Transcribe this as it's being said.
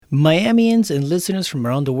Miamians and listeners from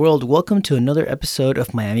around the world, welcome to another episode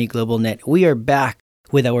of Miami Global Net. We are back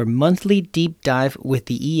with our monthly deep dive with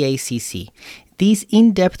the EACC. These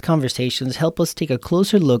in-depth conversations help us take a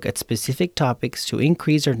closer look at specific topics to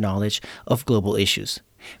increase our knowledge of global issues.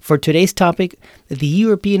 For today's topic, the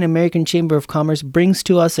European American Chamber of Commerce brings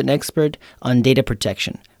to us an expert on data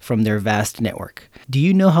protection from their vast network. Do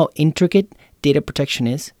you know how intricate data protection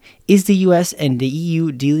is? Is the US and the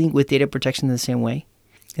EU dealing with data protection in the same way?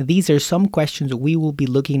 These are some questions we will be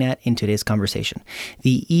looking at in today's conversation.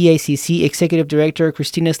 The EACC Executive Director,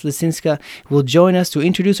 Krystyna Slizinska, will join us to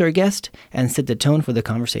introduce our guest and set the tone for the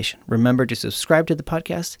conversation. Remember to subscribe to the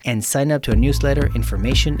podcast and sign up to a newsletter,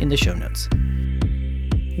 information in the show notes.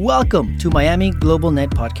 Welcome to Miami Global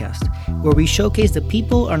Net Podcast, where we showcase the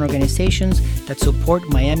people and organizations that support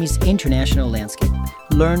Miami's international landscape.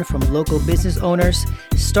 Learn from local business owners,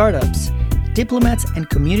 startups, diplomats, and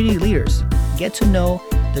community leaders. Get to know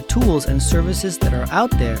the tools and services that are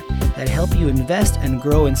out there that help you invest and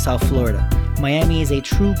grow in South Florida. Miami is a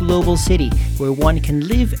true global city where one can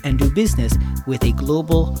live and do business with a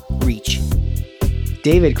global reach.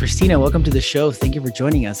 David, Krystyna, welcome to the show. Thank you for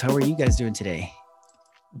joining us. How are you guys doing today?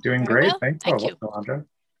 Doing great. Well. Thank you, Alejandro.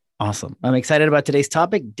 Awesome. I'm excited about today's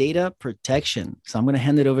topic, data protection. So I'm going to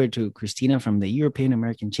hand it over to Krystyna from the European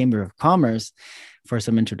American Chamber of Commerce for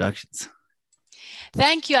some introductions.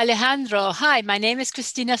 Thank you, Alejandro. Hi, my name is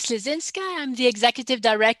Krystyna Slizinska. I'm the Executive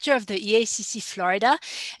Director of the EACC Florida,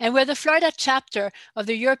 and we're the Florida chapter of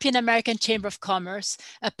the European American Chamber of Commerce,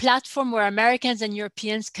 a platform where Americans and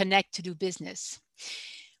Europeans connect to do business.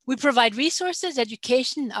 We provide resources,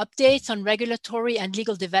 education, and updates on regulatory and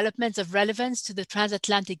legal developments of relevance to the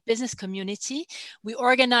transatlantic business community. We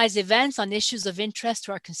organize events on issues of interest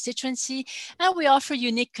to our constituency, and we offer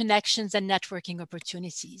unique connections and networking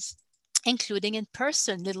opportunities, including in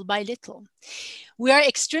person, little by little. We are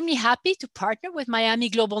extremely happy to partner with Miami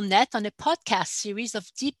Global Net on a podcast series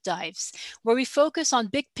of deep dives, where we focus on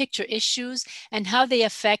big picture issues and how they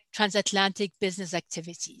affect transatlantic business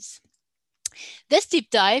activities. This deep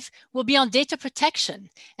dive will be on data protection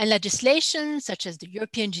and legislation such as the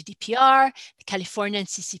European GDPR, the Californian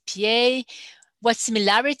CCPA, what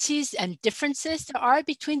similarities and differences there are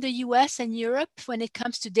between the US and Europe when it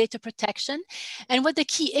comes to data protection, and what the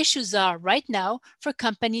key issues are right now for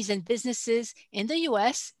companies and businesses in the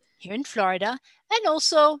US, here in Florida, and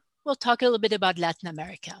also we'll talk a little bit about Latin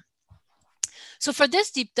America. So for this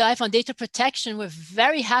deep dive on data protection, we're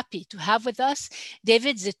very happy to have with us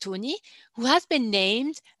David Zeitouni, who has been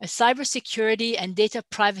named a cybersecurity and data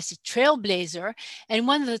privacy trailblazer and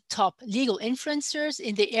one of the top legal influencers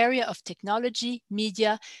in the area of technology,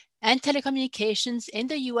 media, and telecommunications in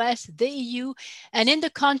the US, the EU, and in the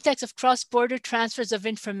context of cross-border transfers of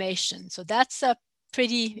information. So that's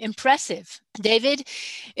pretty impressive. David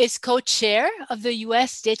is co-chair of the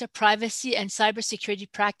US Data Privacy and Cybersecurity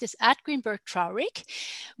Practice at Greenberg Traurig,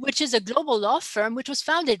 which is a global law firm which was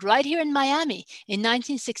founded right here in Miami in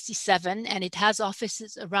 1967, and it has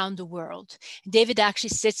offices around the world. David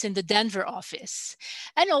actually sits in the Denver office.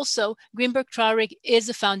 And also, Greenberg Traurig is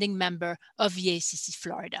a founding member of EACC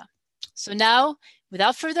Florida. So now,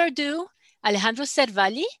 without further ado, Alejandro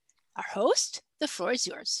Cervalli, our host, the floor is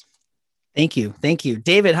yours. Thank you. Thank you.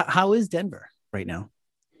 David, how is Denver right now?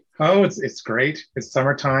 Oh, it's great. It's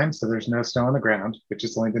summertime, so there's no snow on the ground, which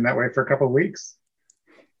has only been that way for a couple of weeks.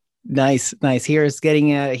 Nice. Here it's getting,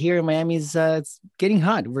 here in Miami, it's getting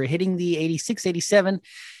hot. We're hitting the 86, 87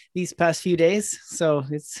 these past few days. So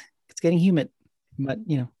it's getting humid, but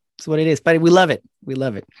it's what it is. But we love it. We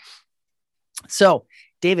love it. So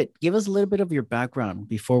David, give us a little bit of your background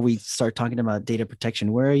before we start talking about data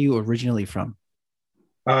protection. Where are you originally from?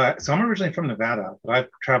 So I'm originally from Nevada, but I've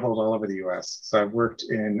traveled all over the U.S. So I've worked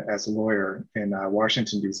as a lawyer in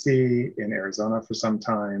Washington, D.C., in Arizona for some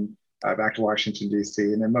time, back to Washington, D.C.,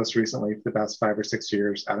 and then most recently, for the past 5 or 6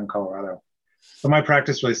 years, out in Colorado. So my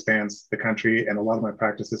practice really spans the country, and a lot of my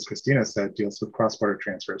practice, as Krystyna said, deals with cross-border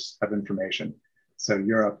transfers of information. So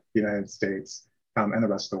Europe, the United States, and the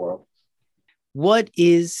rest of the world. What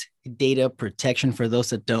is data protection for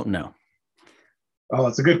those that don't know? Oh,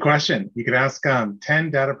 it's a good question. You could ask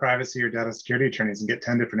 10 data privacy or data security attorneys and get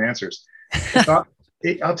 10 different answers.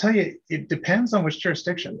 I'll tell you, it depends on which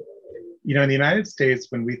jurisdiction. In the United States,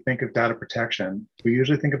 when we think of data protection, we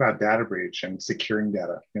usually think about data breach and securing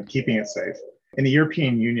data, keeping it safe. In the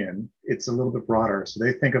European Union, it's a little bit broader. So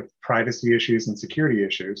they think of privacy issues and security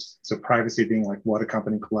issues. So privacy being like what a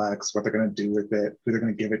company collects, what they're going to do with it, who they're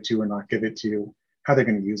going to give it to or not give it to, how they're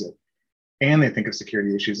going to use it. And they think of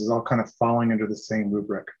security issues as all kind of falling under the same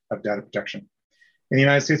rubric of data protection. In the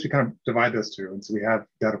United States, we kind of divide those two. And so we have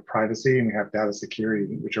data privacy and we have data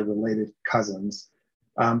security, which are related cousins,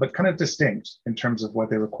 but kind of distinct in terms of what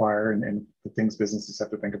they require and the things businesses have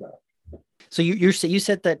to think about. So you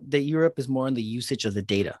said that Europe is more on the usage of the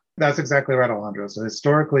data. That's exactly right, Alejandro. So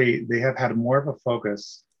historically, they have had more of a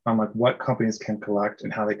focus on like what companies can collect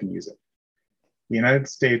and how they can use it. The United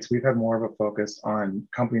States, we've had more of a focus on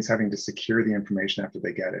companies having to secure the information after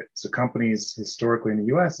they get it. So companies historically in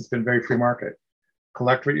the US, it's been very free market.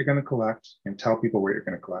 Collect what you're going to collect and tell people what you're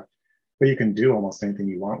going to collect, but you can do almost anything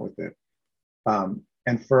you want with it.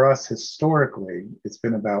 And for us, historically, it's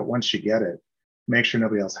been about once you get it, make sure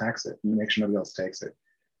nobody else hacks it and make sure nobody else takes it.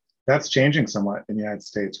 That's changing somewhat in the United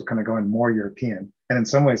States. We're kind of going more European. And in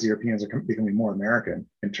some ways, the Europeans are becoming more American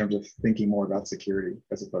in terms of thinking more about security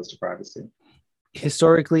as opposed to privacy.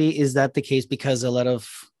 Historically, is that the case because a lot of,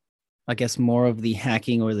 I guess, more of the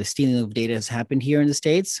hacking or the stealing of data has happened here in the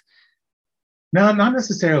States? No, not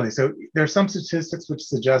necessarily. So there are some statistics which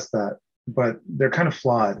suggest that, but they're kind of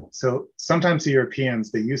flawed. So sometimes the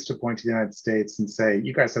Europeans, they used to point to the United States and say,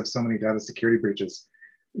 you guys have so many data security breaches.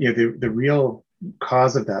 You know, the real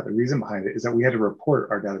cause of that, the reason behind it is that we had to report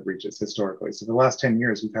our data breaches historically. So for the last 10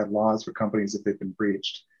 years, we've had laws for companies if they've been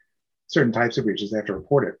breached, certain types of breaches, they have to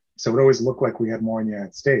report it. So it always looked like we had more in the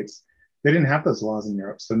United States. They didn't have those laws in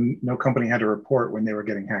Europe. So no company had to report when they were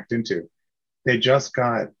getting hacked into. They just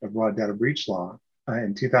got a broad data breach law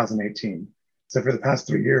in 2018. So for the past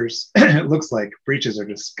 3 years, it looks like breaches are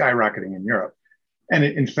just skyrocketing in Europe. And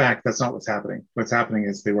in fact, that's not what's happening. What's happening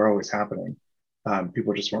is they were always happening.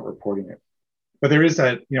 People just weren't reporting it. But there is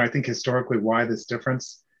that, I think historically why this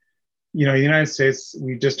difference, in the United States,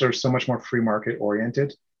 we just are so much more free market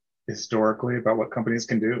oriented historically about what companies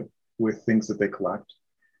can do with things that they collect.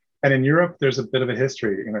 And in Europe, there's a bit of a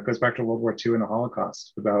history, it goes back to World War II and the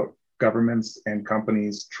Holocaust about governments and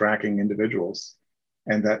companies tracking individuals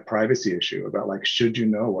and that privacy issue about like, should you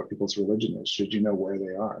know what people's religion is? Should you know where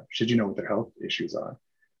they are? Should you know what their health issues are?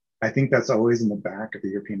 I think that's always in the back of the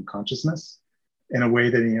European consciousness in a way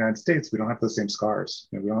that in the United States, we don't have those same scars.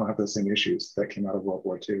 We don't have those same issues that came out of World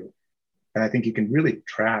War II. And I think you can really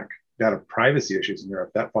track data privacy issues in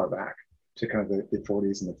Europe that far back to kind of the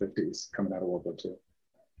 40s and the 50s coming out of World War II.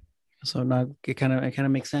 So now it kind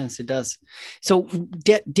of makes sense. It does. So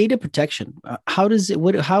data protection, how is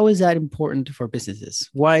that important for businesses?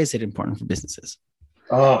 Why is it important for businesses?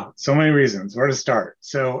 Oh, so many reasons. Where to start?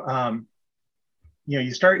 So,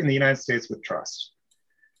 you start in the United States with trust.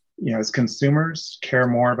 As consumers care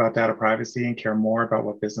more about data privacy and care more about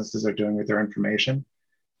what businesses are doing with their information,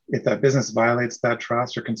 if that business violates that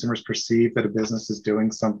trust or consumers perceive that a business is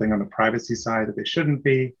doing something on the privacy side that they shouldn't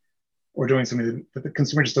be, or doing something that the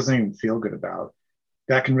consumer just doesn't even feel good about,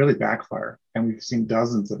 that can really backfire. And we've seen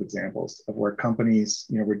dozens of examples of where companies,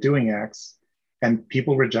 were doing X and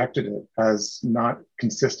people rejected it as not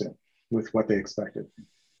consistent with what they expected.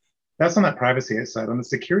 That's on that privacy side. On the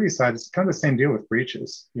security side, it's kind of the same deal with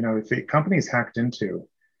breaches. If a company is hacked into,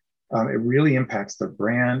 it really impacts their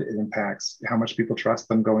brand. It impacts how much people trust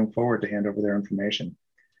them going forward to hand over their information.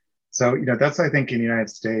 So, that's, I think, in the United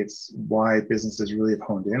States, why businesses really have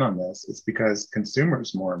honed in on this. It's because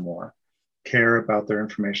consumers more and more care about their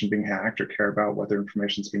information being hacked or care about what their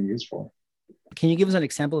information is being used for. Can you give us an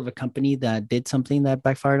example of a company that did something that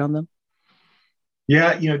backfired on them?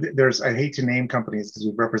 Yeah, I hate to name companies because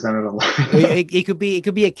we've represented a lot. it could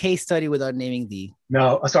be a case study without naming the.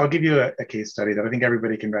 No, so I'll give you a case study that I think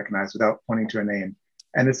everybody can recognize without pointing to a name.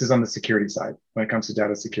 And this is on the security side when it comes to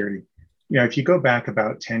data security. If you go back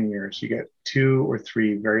about 10 years, you get 2 or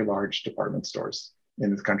 3 very large department stores in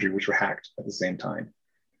this country, which were hacked at the same time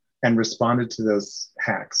and responded to those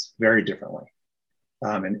hacks very differently.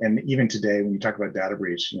 And even today, when you talk about data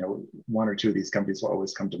breach, 1 or 2 of these companies will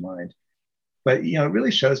always come to mind. But, it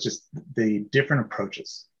really shows just the different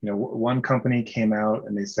approaches. One company came out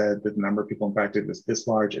and they said that the number of people impacted was this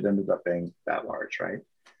large. It ended up being that large, right?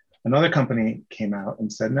 Another company came out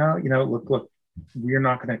and said, no, look, we're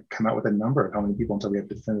not going to come out with a number of how many people until we have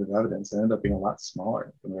definitive evidence. It ended up being a lot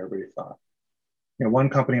smaller than what everybody thought. One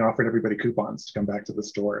company offered everybody coupons to come back to the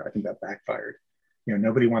store. I think that backfired.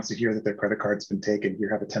 Nobody wants to hear that their credit card's been taken.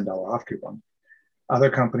 Here, have a $10 off coupon. Other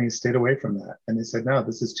companies stayed away from that. And they said, no,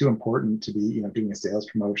 this is too important to be, doing a sales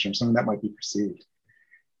promotion or something that might be perceived.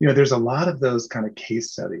 There's a lot of those kind of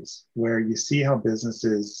case studies where you see how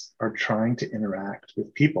businesses are trying to interact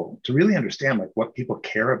with people to really understand like what people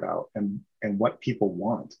care about and what people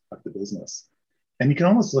want of the business. And you can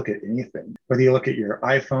almost look at anything, whether you look at your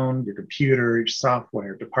iPhone, your computer, your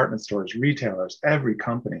software, department stores, retailers, every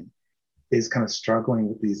company is kind of struggling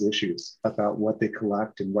with these issues about what they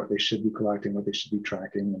collect and what they should be collecting, what they should be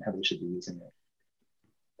tracking and how they should be using it.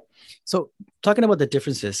 So, talking about the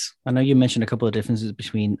differences, I know you mentioned a couple of differences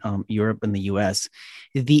between Europe and the US.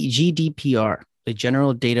 The GDPR, the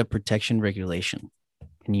General Data Protection Regulation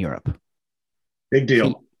in Europe. Big Can,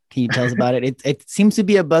 deal. can you tell us about it? It seems to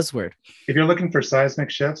be a buzzword. If you're looking for seismic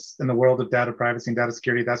shifts in the world of data privacy and data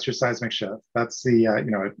security, that's your seismic shift. That's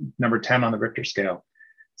the number 10 on the Richter scale.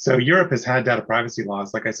 So Europe has had data privacy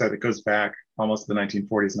laws. Like I said, it goes back almost to the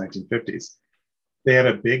 1940s, 1950s. They had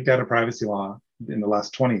a big data privacy law in the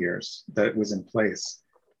last 20 years that was in place,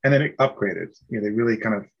 and then it upgraded. They really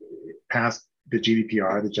kind of passed the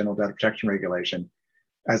GDPR, the General Data Protection Regulation,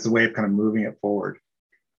 as the way of kind of moving it forward.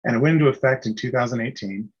 And it went into effect in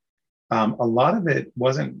 2018. A lot of it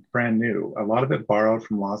wasn't brand new. A lot of it borrowed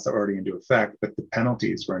from laws that were already into effect, but the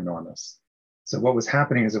penalties were enormous. So what was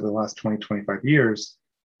happening is over the last 20, 25 years,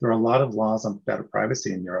 there were a lot of laws on data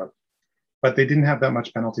privacy in Europe, but they didn't have that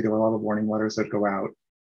much penalty. There were a lot of warning letters that go out.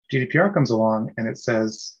 GDPR comes along and it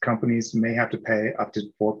says companies may have to pay up to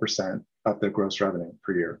 4% of their gross revenue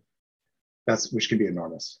per year. Which can be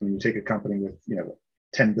enormous. I mean, you take a company with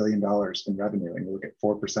 $10 billion in revenue and you look at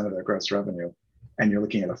 4% of their gross revenue, and you're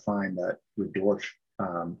looking at a fine that would dwarf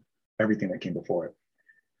everything that came before it.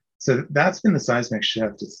 So that's been the seismic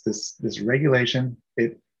shift. It's this regulation.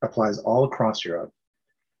 It applies all across Europe.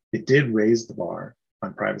 It did raise the bar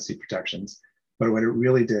on privacy protections, but what it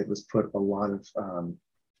really did was put a lot of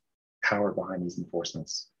power behind these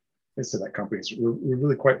enforcements, so that companies were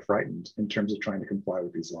really quite frightened in terms of trying to comply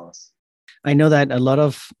with these laws. I know that a lot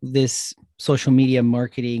of this social media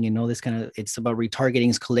marketing and all this it's about retargeting,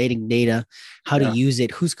 it's collating data, how to use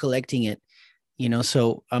it, who's collecting it,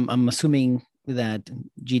 so I'm assuming that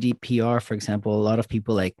GDPR, for example, a lot of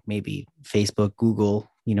people like maybe Facebook, Google,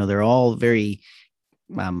 they're all very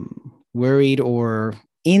worried or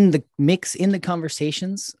in the mix, in the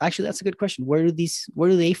conversations. Actually, that's a good question. Where do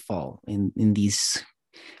they fall in these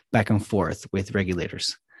back and forth with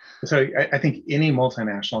regulators? So I think any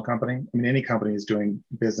multinational company, any company is doing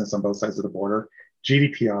business on both sides of the border.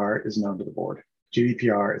 GDPR is known to the board.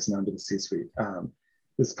 GDPR is known to the C-suite.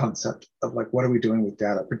 This concept of what are we doing with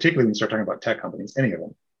data, particularly when you start talking about tech companies, any of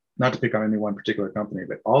them, not to pick on any one particular company,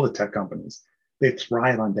 but all the tech companies, they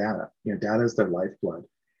thrive on data. Data is their lifeblood.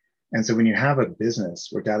 And so when you have a business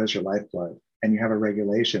where data is your lifeblood and you have a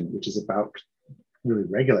regulation, which is about really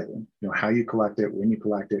regulating, how you collect it, when you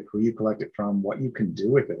collect it, who you collect it from, what you can do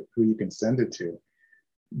with it, who you can send it to,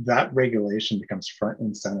 that regulation becomes front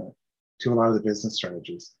and center to a lot of the business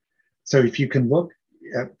strategies. So if you can look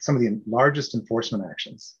at some of the largest enforcement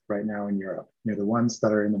actions right now in Europe, the ones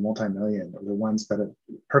that are in the multi-million or the ones that have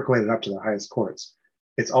percolated up to the highest courts,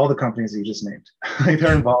 it's all the companies that you just named.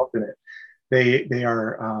 They're involved in it. They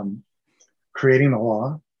are creating the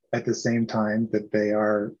law at the same time that they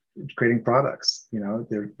are creating products.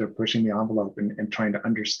 They're pushing the envelope and trying to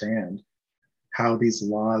understand how these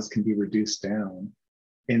laws can be reduced down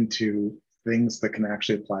into things that can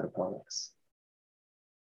actually apply to products.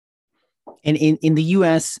 And in the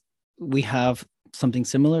US, we have something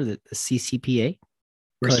similar, the CCPA.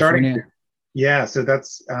 We're starting to. Yeah, so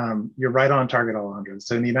that's, you're right on target, Alejandro.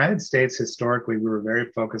 So in the United States, historically, we were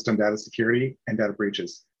very focused on data security and data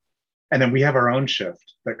breaches. And then we have our own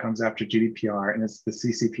shift that comes after GDPR, and it's the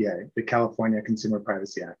CCPA, the California Consumer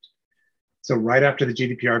Privacy Act. So right after the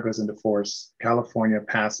GDPR goes into force, California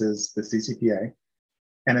passes the CCPA,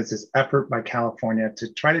 and it's this effort by California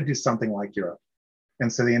to try to do something like Europe.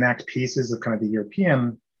 And so they enact pieces of kind of the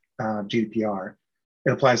European GDPR.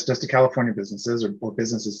 It applies just to California businesses or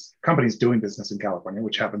businesses, companies doing business in California,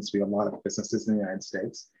 which happens to be a lot of businesses in the United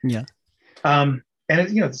States. Yeah. And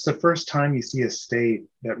it's the first time you see a state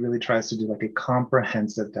that really tries to do a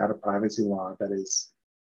comprehensive data privacy law that is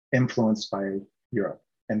influenced by Europe.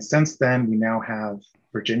 And since then, we now have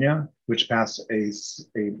Virginia, which passed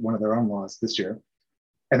one of their own laws this year,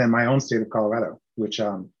 and then my own state of Colorado, which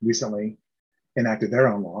recently enacted their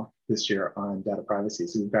own law this year on data privacy.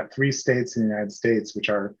 So we've got 3 states in the United States which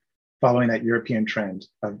are following that European trend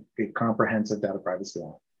of a comprehensive data privacy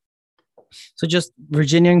law. So just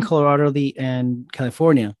Virginia and Colorado and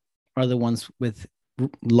California are the ones with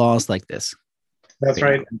laws like this. That's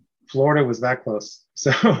right. Florida was that close.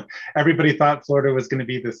 So everybody thought Florida was going to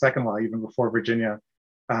be the second law even before Virginia.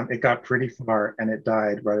 It got pretty far and it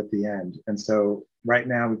died right at the end. And so right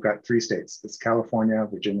now we've got 3 states. It's California,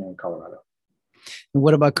 Virginia, and Colorado. And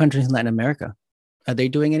what about countries in Latin America? Are they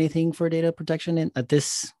doing anything for data protection at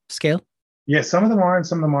this scale? Yeah, some of them are and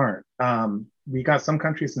some of them aren't. We got some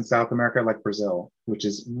countries in South America like Brazil, which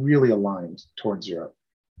is really aligned towards Europe.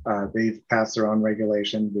 They've passed their own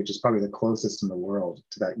regulation, which is probably the closest in the world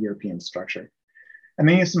to that European structure. And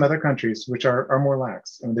then you have some other countries which are more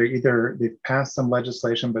lax. And they've passed some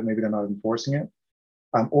legislation, but maybe they're not enforcing it.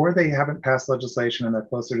 Or they haven't passed legislation and they're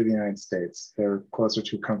closer to the United States. They're closer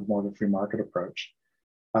to kind of more of a free market approach.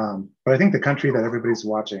 But I think the country that everybody's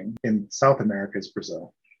watching in South America is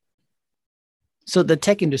Brazil. So the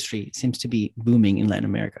tech industry seems to be booming in Latin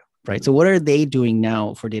America, right? So what are they doing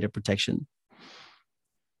now for data protection?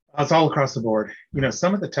 It's all across the board.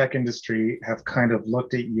 Some of the tech industry have kind of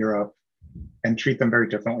looked at Europe and treat them very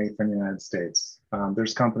differently from the United States.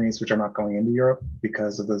 There's companies which are not going into Europe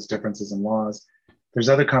because of those differences in laws. There's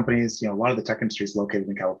other companies, a lot of the tech industry is located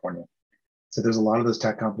in California. So there's a lot of those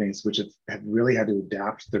tech companies which have really had to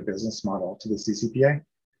adapt their business model to the CCPA,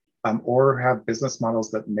 or have business models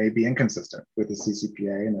that may be inconsistent with the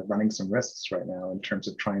CCPA, and they're running some risks right now in terms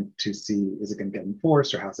of trying to see, is it going to get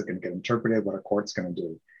enforced or how's it going to get interpreted, what a court's going to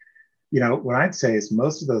do. What I'd say is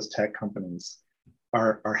most of those tech companies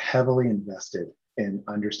are heavily invested in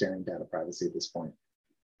understanding data privacy at this point.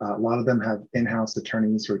 A lot of them have in-house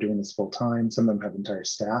attorneys who are doing this full time. Some of them have entire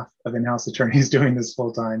staff of in-house attorneys doing this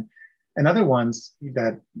full time. And other ones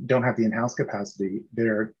that don't have the in-house capacity,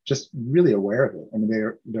 they're just really aware of it. I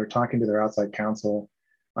mean, they're talking to their outside counsel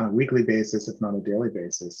on a weekly basis, if not a daily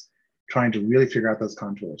basis, trying to really figure out those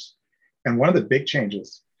contours. And one of the big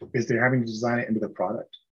changes is they're having to design it into the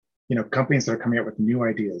product. Companies that are coming up with new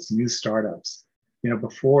ideas, new startups.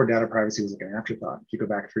 Before, data privacy was like an afterthought. If you go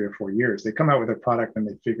back 3 or 4 years, they come out with a product and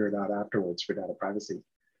they figure it out afterwards for data privacy.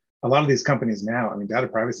 A lot of these companies now, data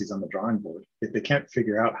privacy is on the drawing board. If they can't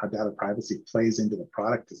figure out how data privacy plays into the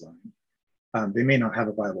product design, they may not have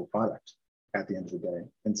a viable product at the end of the day.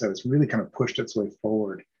 And so it's really kind of pushed its way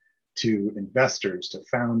forward to investors, to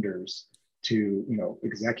founders, to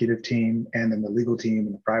executive team, and then the legal team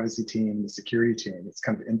and the privacy team, the security team. It's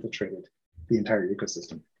kind of infiltrated the entire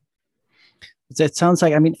ecosystem. That sounds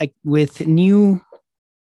like, with new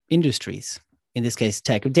industries, in this case,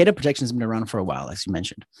 tech, data protection has been around for a while, as you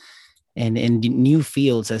mentioned. And in new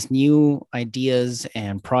fields, as new ideas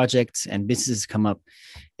and projects and businesses come up,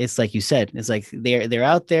 it's like you said, it's like they're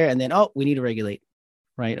out there and then, we need to regulate,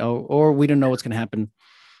 right? Or we don't know what's going to happen,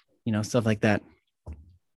 stuff like that.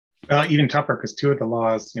 Even tougher, because 2 of the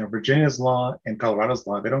laws, Virginia's law and Colorado's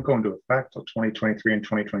law, they don't go into effect till 2023 and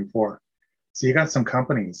 2024. So you got some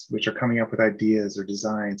companies which are coming up with ideas or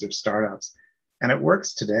designs or startups, and it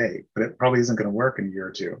works today, but it probably isn't going to work in a year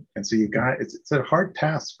or 2. And so it's a hard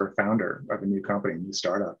task for a founder of a new company, a new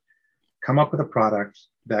startup. Come up with a product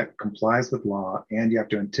that complies with law, and you have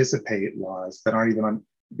to anticipate laws that aren't even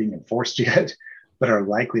being enforced yet, but are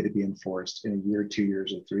likely to be enforced in a year, 2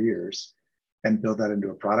 years, or 3 years, and build that into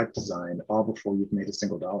a product design all before you've made a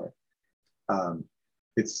single dollar.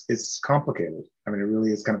 It's complicated. It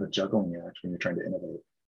really is kind of a juggling act when you're trying to innovate.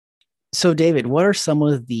 So, David, what are some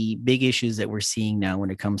of the big issues that we're seeing now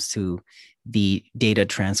when it comes to the data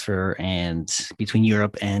transfer and between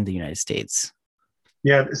Europe and the United States?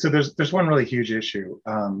 Yeah, so there's one really huge issue.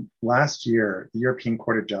 Last year, the European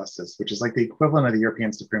Court of Justice, which is like the equivalent of the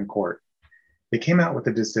European Supreme Court, they came out with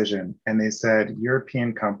a decision and they said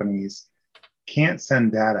European companies can't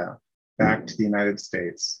send data back to the United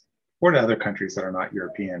States or to other countries that are not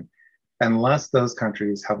European unless those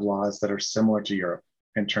countries have laws that are similar to Europe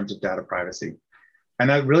in terms of data privacy. And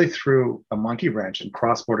that really threw a monkey wrench in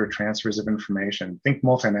cross-border transfers of information. Think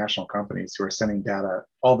multinational companies who are sending data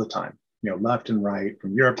all the time, left and right,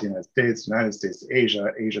 from Europe to the United States to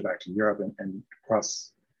Asia, Asia back to Europe, and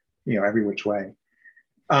across, every which way.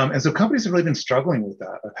 And so companies have really been struggling with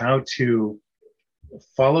that, of how to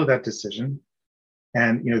follow that decision.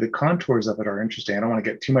 And, the contours of it are interesting. I don't want to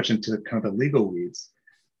get too much into kind of the legal weeds,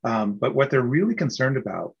 but what they're really concerned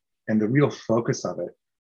about, and the real focus of it,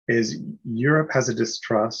 is Europe has a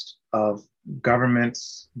distrust of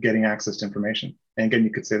governments getting access to information. And again, you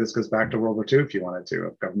could say this goes back to World War II if you wanted to,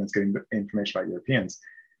 of governments getting information about Europeans.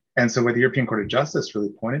 And so what the European Court of Justice really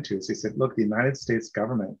pointed to is they said, look, the United States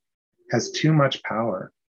government has too much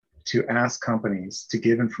power to ask companies to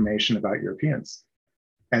give information about Europeans.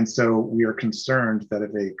 And so we are concerned that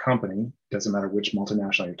if a company, doesn't matter which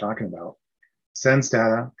multinational you're talking about, sends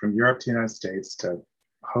data from Europe to the United States to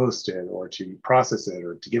host it or to process it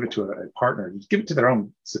or to give it to a partner, give it to their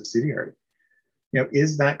own subsidiary,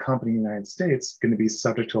 is that company in the United States going to be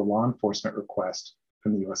subject to a law enforcement request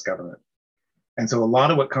from the US government? And so a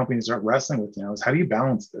lot of what companies are wrestling with now is, how do you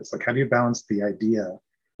balance this? Like, how do you balance the idea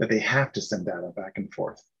that they have to send data back and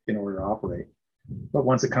forth in order to operate? But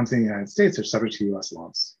once it comes in the United States, they're subject to US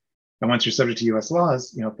laws. And once you're subject to US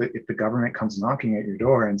laws, if the government comes knocking at your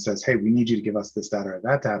door and says, hey, we need you to give us this data or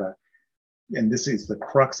that data, and this is the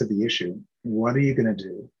crux of the issue, what are you going to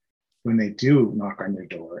do when they do knock on your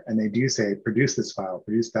door and they do say, produce this file,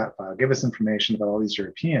 produce that file, give us information about all these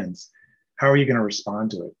Europeans, how are you going to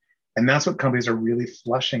respond to it? And that's what companies are really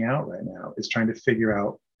flushing out right now, is trying to figure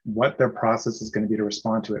out what their process is going to be to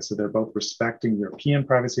respond to it. So they're both respecting European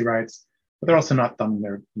privacy rights, but they're also not thumbing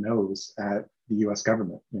their nose at the US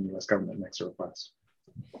government when the US government makes a request.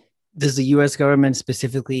 Does the US government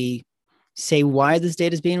specifically say why this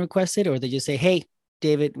data is being requested, or they just say, hey,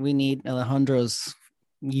 David, we need Alejandro's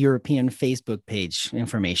European Facebook page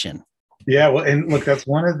information? Yeah, well, and look, that's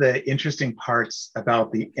one of the interesting parts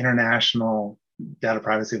about the international data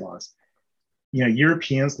privacy laws.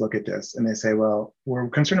 Europeans look at this and they say, well, we're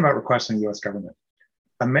concerned about requesting the US government.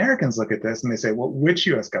 Americans look at this and they say, well, which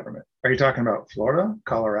US government? Are you talking about Florida,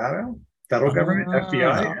 Colorado, federal government,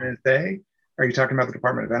 FBI, NSA? Are you talking about the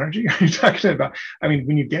Department of Energy? Are you talking about,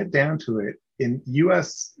 when you get down to it, in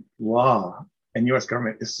US law and US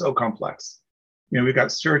government is so complex. We've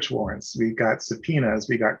got search warrants, we've got subpoenas,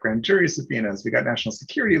 we got grand jury subpoenas, we got national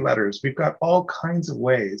security letters, we've got all kinds of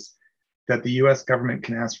ways that the US government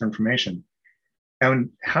can ask for information. And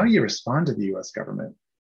how you respond to the US government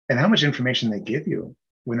and how much information they give you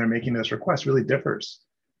when they're making those requests really differs.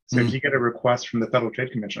 So if you get a request from the Federal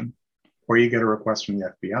Trade Commission, or you get a request from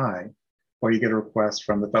the FBI, or you get a request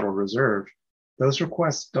from the Federal Reserve, those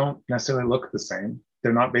requests don't necessarily look the same.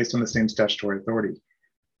 They're not based on the same statutory authority.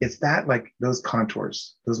 It's that, like, those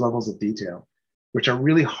contours, those levels of detail, which are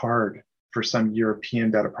really hard for some European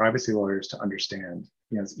data privacy lawyers to understand.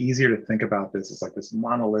 It's easier to think about this as like this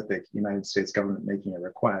monolithic United States government making a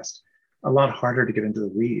request. A lot harder to get into the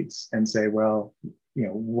weeds and say, well,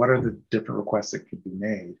 what are the different requests that could be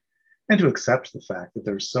made? And to accept the fact that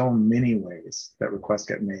there's so many ways that requests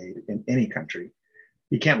get made in any country.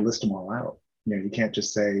 You can't list them all out. You can't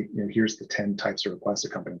just say, here's the 10 types of requests a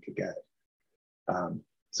company could get.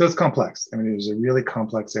 So it's complex. There's a really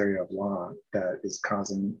complex area of law that is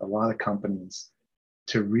causing a lot of companies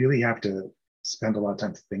to really have to spend a lot of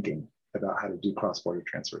time thinking about how to do cross-border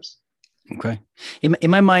transfers. Okay. In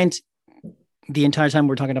my mind, the entire time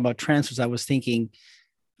we're talking about transfers, I was thinking,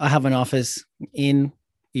 I have an office in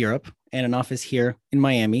Europe and an office here in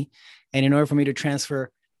Miami. And in order for me to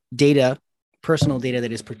transfer data, personal data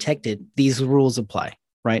that is protected, these rules apply,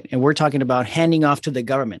 right? And we're talking about handing off to the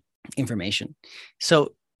government information.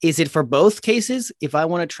 So is it for both cases? If I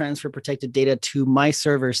want to transfer protected data to my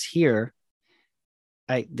servers here,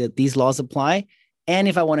 these laws apply. And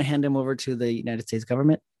if I want to hand them over to the United States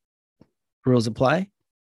government, rules apply.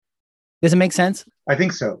 Does it make sense? I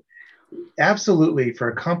think so. Absolutely. For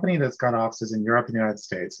a company that's got offices in Europe and the United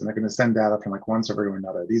States, and they're going to send data from like one server to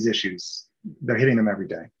another, these issues, they're hitting them every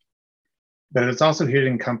day. But it's also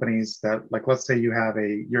hitting companies that, like, let's say you have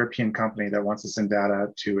a European company that wants to send data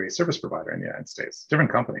to a service provider in the United States,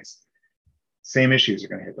 different companies, same issues are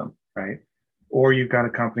going to hit them, right? Or you've got a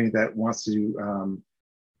company that wants to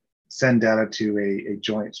send data to a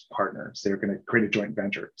joint partner. So they're going to create a joint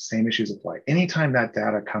venture, same issues apply. Anytime that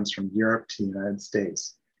data comes from Europe to the United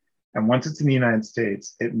States, and once it's in the United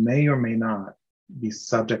States, it may or may not be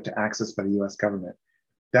subject to access by the US government.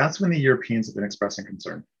 That's when the Europeans have been expressing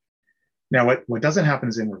concern. Now, what doesn't happen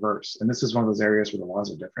is in reverse. And this is one of those areas where the laws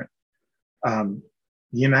are different. The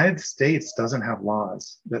United States doesn't have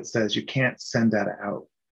laws that says you can't send data out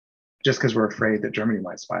just because we're afraid that Germany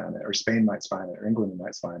might spy on it, or Spain might spy on it, or England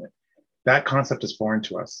might spy on it. That concept is foreign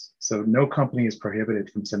to us. So no company is prohibited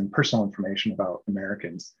from sending personal information about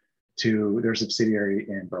Americans to their subsidiary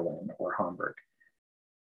in Berlin or Hamburg.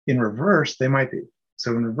 In reverse, they might be.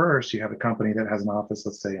 So in reverse, you have a company that has an office,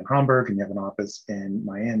 let's say in Hamburg, and you have an office in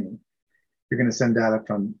Miami. You're going to send data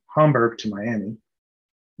from Hamburg to Miami.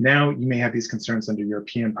 Now you may have these concerns under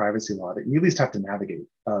European privacy law that you at least have to navigate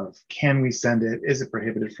of, can we send it? Is it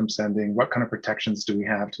prohibited from sending? What kind of protections do we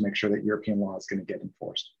have to make sure that European law is going to get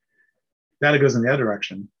enforced? Data goes in the other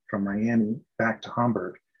direction from Miami back to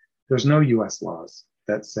Hamburg. There's no US laws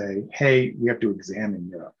that say, hey, we have to examine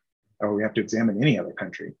Europe, or we have to examine any other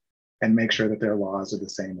country and make sure that their laws are the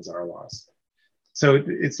same as our laws. So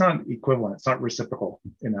it's not equivalent. It's not reciprocal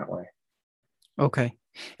in that way. Okay.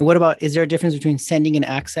 And what about, is there a difference between sending and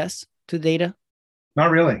access to data? Not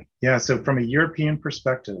really. Yeah. So from a European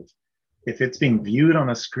perspective, if it's being viewed on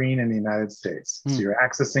a screen in the United States, so you're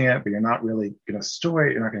accessing it, but you're not really going to store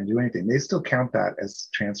it, you're not going to do anything, they still count that as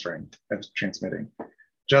transferring, as transmitting.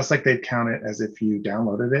 Just like they'd count it as if you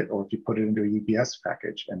downloaded it or if you put it into a UPS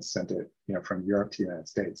package and sent it, from Europe to the United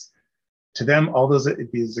States. To them, all these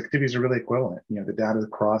activities are really equivalent. The data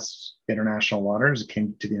crossed international waters, it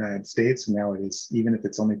came to the United States, and now it is, even if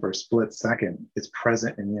it's only for a split second, it's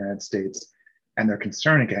present in the United States. And their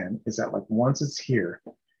concern again is that, like, once it's here,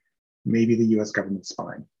 maybe the US government's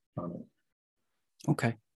spying. on it.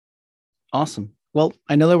 Okay. Awesome. Well,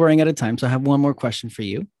 I know that we're running out of time, so I have one more question for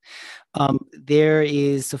you. There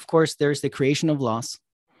is, of course, there's the creation of laws.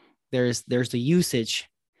 There's the usage,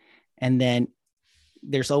 and then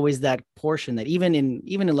there's always that portion that even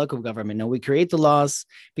in local government, no, we create the laws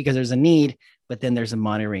because there's a need, but then there's a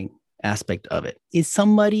monitoring aspect of it. Is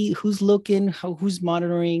somebody who's looking, who's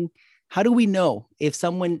monitoring? How do we know if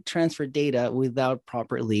someone transferred data without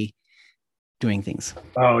properly doing things?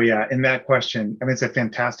 Oh yeah, in that question, I mean, it's a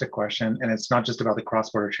fantastic question, and it's not just about the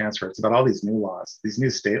cross-border transfer. It's about all these new laws, these new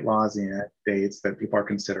state laws in the United States that people are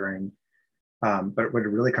considering. But what it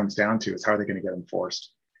really comes down to is how are they going to get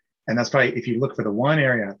enforced? And that's probably, if you look for the one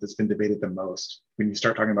area that's been debated the most, when you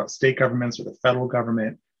start talking about state governments or the federal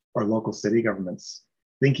government or local city governments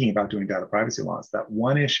thinking about doing data privacy laws, that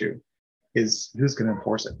one issue is who's going to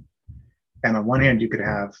enforce it. And on one hand, you could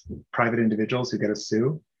have private individuals who get a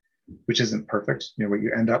sue, which isn't perfect. You know, what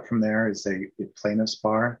you end up from there is a plaintiff's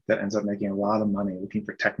bar that ends up making a lot of money looking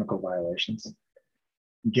for technical violations.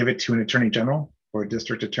 Give it to an attorney general or a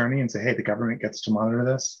district attorney and say, hey, the government gets to monitor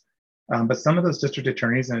this. But some of those district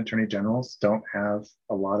attorneys and attorney generals don't have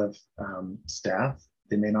a lot of staff.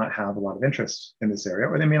 They may not have a lot of interest in this area,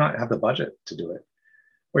 or they may not have the budget to do it.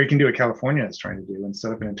 Or you can do what California is trying to do and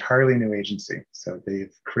set up an entirely new agency. So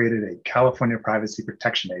they've created a California Privacy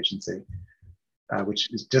Protection Agency, which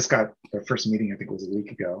has just got their first meeting, I think it was a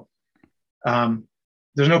week ago.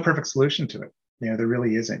 There's no perfect solution to it. You know, there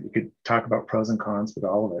really isn't. You could talk about pros and cons with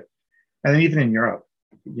all of it. And then even in Europe,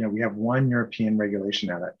 you know, we have one European regulation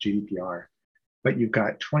now, that GDPR, but you've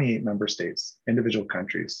got 28 member states, individual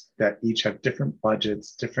countries that each have different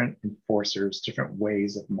budgets, different enforcers, different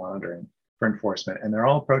ways of monitoring for enforcement, and they're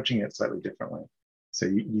all approaching it slightly differently. So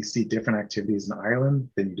you see different activities in Ireland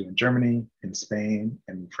than you do in Germany, in Spain,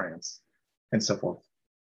 and in France, and so forth.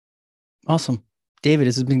 Awesome. David,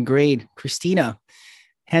 this has been great. Christina,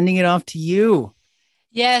 handing it off to you.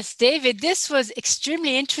 Yes, David, this was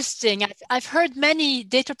extremely interesting. I've heard many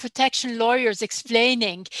data protection lawyers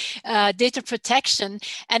explaining data protection.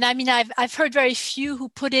 And I mean, I've heard very few who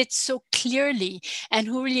put it so clearly and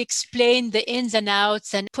who really explain the ins and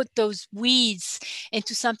outs and put those weeds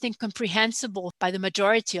into something comprehensible by the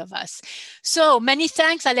majority of us. So many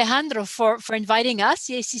thanks, Alejandro, for inviting us,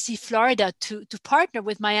 the EACC Florida, to partner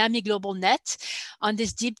with Miami Global Net on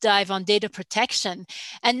this deep dive on data protection.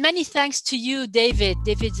 And many thanks to you, David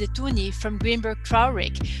Zeitouni from Greenberg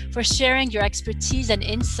Traurig, for sharing your expertise and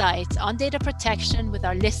insights on data protection with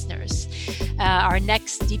our listeners. Our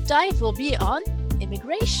next deep dive will be on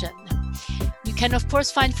immigration. You can, of course,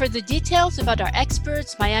 find further details about our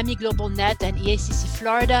experts, Miami Global Net and EACC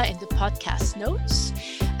Florida in the podcast notes.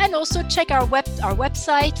 And also check our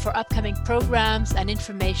website for upcoming programs and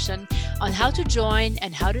information on how to join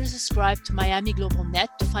and how to subscribe to Miami Global Net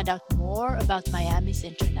to find out more about Miami's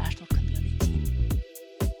international community.